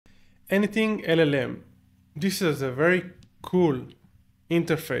Anything LLM. This is a very cool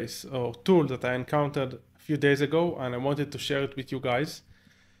interface or tool that I encountered a few days ago, and I wanted to share it with you guys.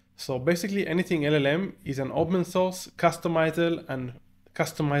 So basically, Anything LLM is an open source, customizable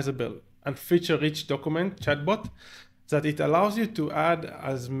and feature-rich document chatbot that it allows you to add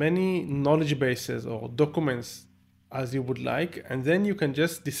as many knowledge bases or documents as you would like, and then you can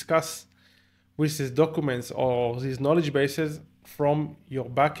just discuss with these documents or these knowledge bases from your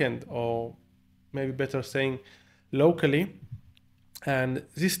backend, or maybe better saying locally. And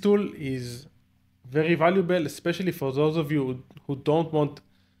this tool is very valuable, especially for those of you who don't want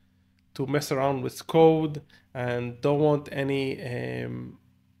to mess around with code and don't want any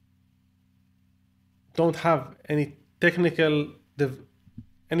don't have any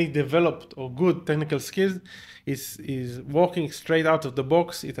developed or good technical skills. Is working straight out of the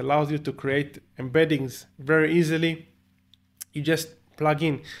box. It allows you to create embeddings very easily. You just plug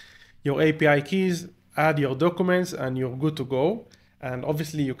in your API keys, add your documents, and you're good to go. And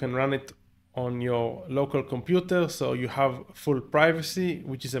obviously you can run it on your local computer, so you have full privacy,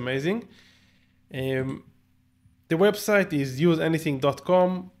 which is amazing. The website is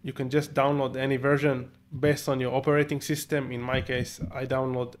useanything.com. You can just download any version based on your operating system. In my case, I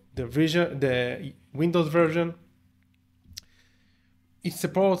download the Windows version. It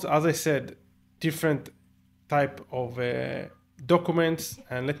supports, as I said, different type of documents,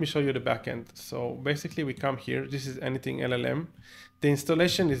 and let me show you the backend. So basically we come here. This is Anything LLM. The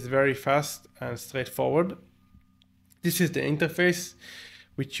installation is very fast and straightforward. This is the interface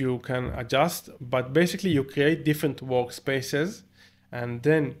which you can adjust, but basically you create different workspaces, and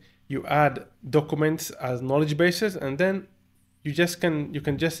then you add documents as knowledge bases, and then you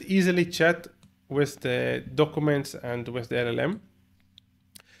can just easily chat with the documents and with the LLM.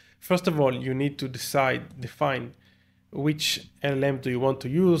 First of all, you need to define which LLM do you want to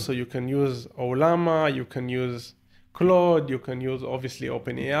use. So you can use Ollama, you can use Claude, you can use obviously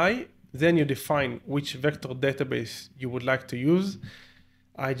OpenAI. Then you define which vector database you would like to use.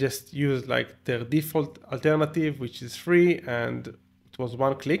 I just used like their default alternative, which is free, and it was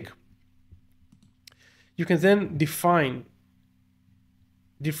one click. You can then define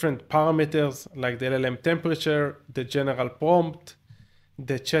different parameters like the LLM temperature, the general prompt,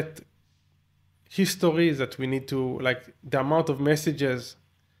 the chat history that we need to, like the amount of messages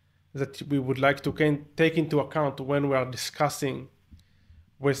that we would like to take into account when we are discussing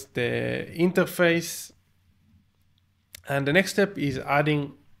with the interface. And the next step is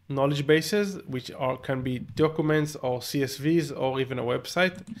adding knowledge bases, which can be documents or CSVs or even a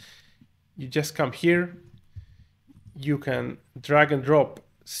website. You just come here. You can drag and drop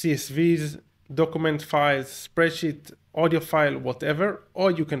CSVs, document files, spreadsheet, audio file, whatever,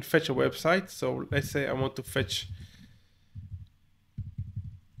 or you can fetch a website. So let's say I want to fetch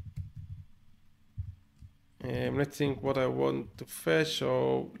let's think what I want to fetch.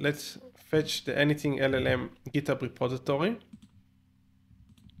 So let's fetch the Anything LLM GitHub repository.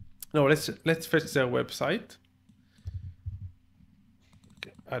 No, let's fetch their website.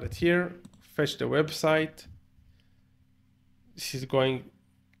 Okay, add it here, fetch the website. This is going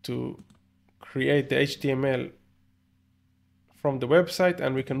to create the HTML from the website,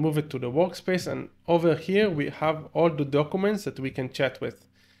 and we can move it to the workspace. And over here, we have all the documents that we can chat with.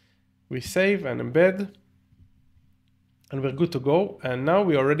 We save and embed, and we're good to go. And now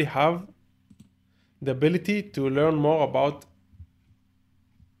we already have the ability to learn more about,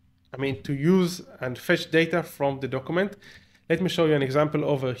 to use and fetch data from the document. Let me show you an example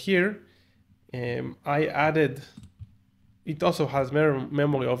over here. I added, it also has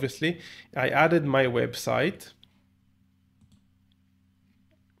memory, obviously. I added my website.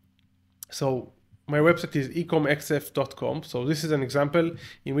 So my website is ecomxf.com. So this is an example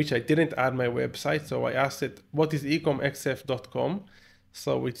in which I didn't add my website. So I asked it, what is ecomxf.com?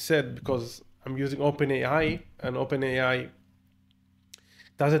 So it said, because I'm using OpenAI, and OpenAI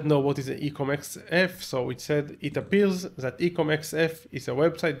doesn't know what is an ecomxf. So it said, it appears that ecomxf is a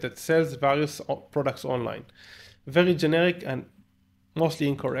website that sells various products online. Very generic and mostly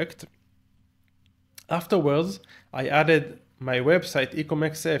incorrect. Afterwards, I added my website,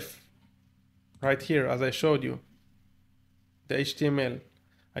 ecomxf, right here, as I showed you, the HTML.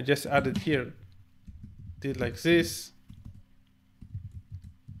 I just added here, did like this,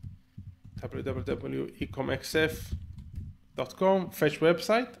 www.ecomxf.com, fetch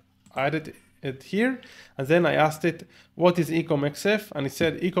website, I added it here, and then I asked it, what is ecomxf? And it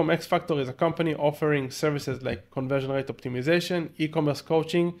said, Ecom X Factor is a company offering services like conversion rate optimization, e-commerce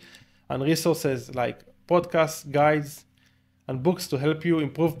coaching, and resources like podcasts, guides, and books to help you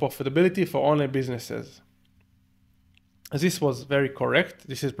improve profitability for online businesses. This was very correct.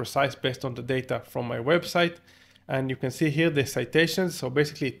 This is precise based on the data from my website. And you can see here the citations. So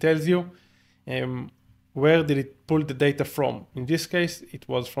basically it tells you where did it pull the data from. In this case, it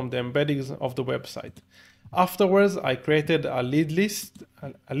was from the embeddings of the website. Afterwards, I created a lead list,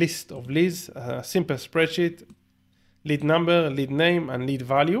 a list of leads, a simple spreadsheet, lead number, lead name, and lead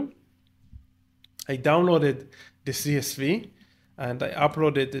value. I downloaded the CSV and I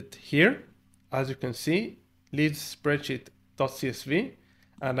uploaded it here. As you can see, leads spreadsheet.csv,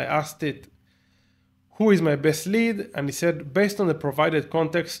 and I asked it, who is my best lead? And it said, based on the provided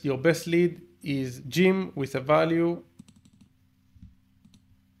context, your best lead is Jim with a value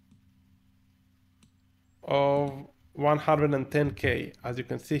of 110K. As you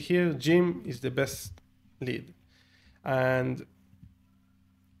can see here, Jim is the best lead. And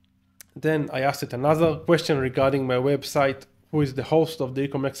then I asked it another question regarding my website, who is the host of the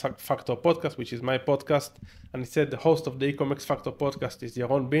E-commerce Factor podcast, which is my podcast. And it said the host of the E-commerce Factor podcast is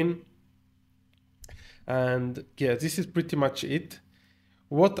Yaron Bin. And yeah, this is pretty much it.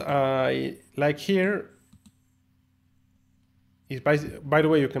 What I like here is, by the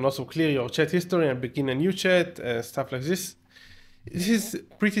way, you can also clear your chat history and begin a new chat, stuff like this. This is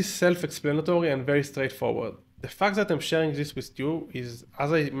pretty self-explanatory and very straightforward. The fact that I'm sharing this with you is,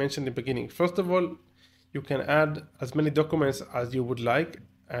 as I mentioned in the beginning, first of all, you can add as many documents as you would like,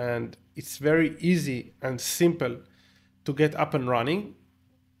 and it's very easy and simple to get up and running.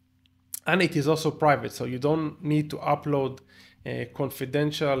 And it is also private, so you don't need to upload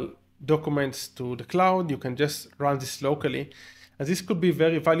confidential documents to the cloud. You can just run this locally. And this could be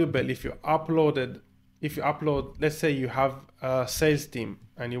very valuable if you upload, let's say you have a sales team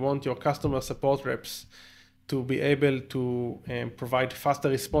and you want your customer support reps to be able to provide faster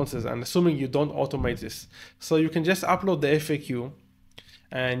responses, and assuming you don't automate this. So you can just upload the FAQ,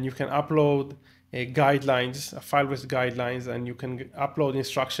 and you can upload guidelines, file-based guidelines, and you can upload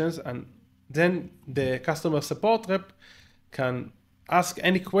instructions, and then the customer support rep can ask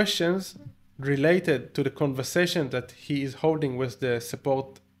any questions related to the conversation that he is holding with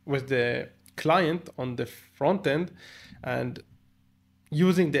the client on the front end. And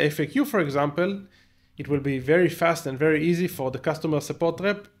using the FAQ, for example, it will be very fast and very easy for the customer support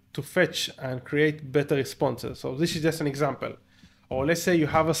rep to fetch and create better responses. So this is just an example. Or let's say you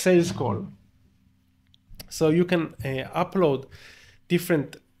have a sales call. So you can upload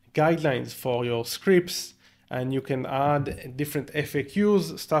different guidelines for your scripts, and you can add different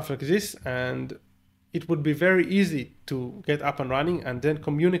FAQs, stuff like this, and it would be very easy to get up and running and then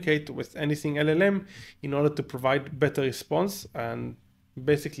communicate with Anything LLM in order to provide better response and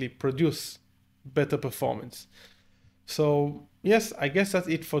basically produce better performance. So yes, I guess that's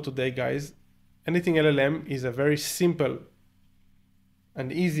it for today, guys. Anything LLM is a very simple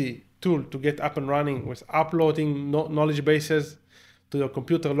and easy tool to get up and running with uploading knowledge bases to your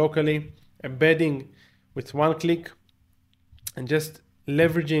computer locally, embedding with one click, and just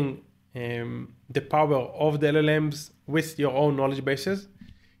leveraging the power of the LLMs with your own knowledge bases.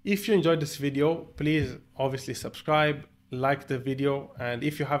 If you enjoyed this video, please obviously subscribe, like the video, and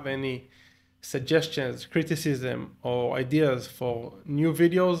if you have any suggestions, criticism, or ideas for new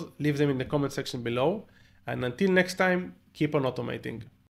videos, leave them in the comment section below. And until next time, keep on automating.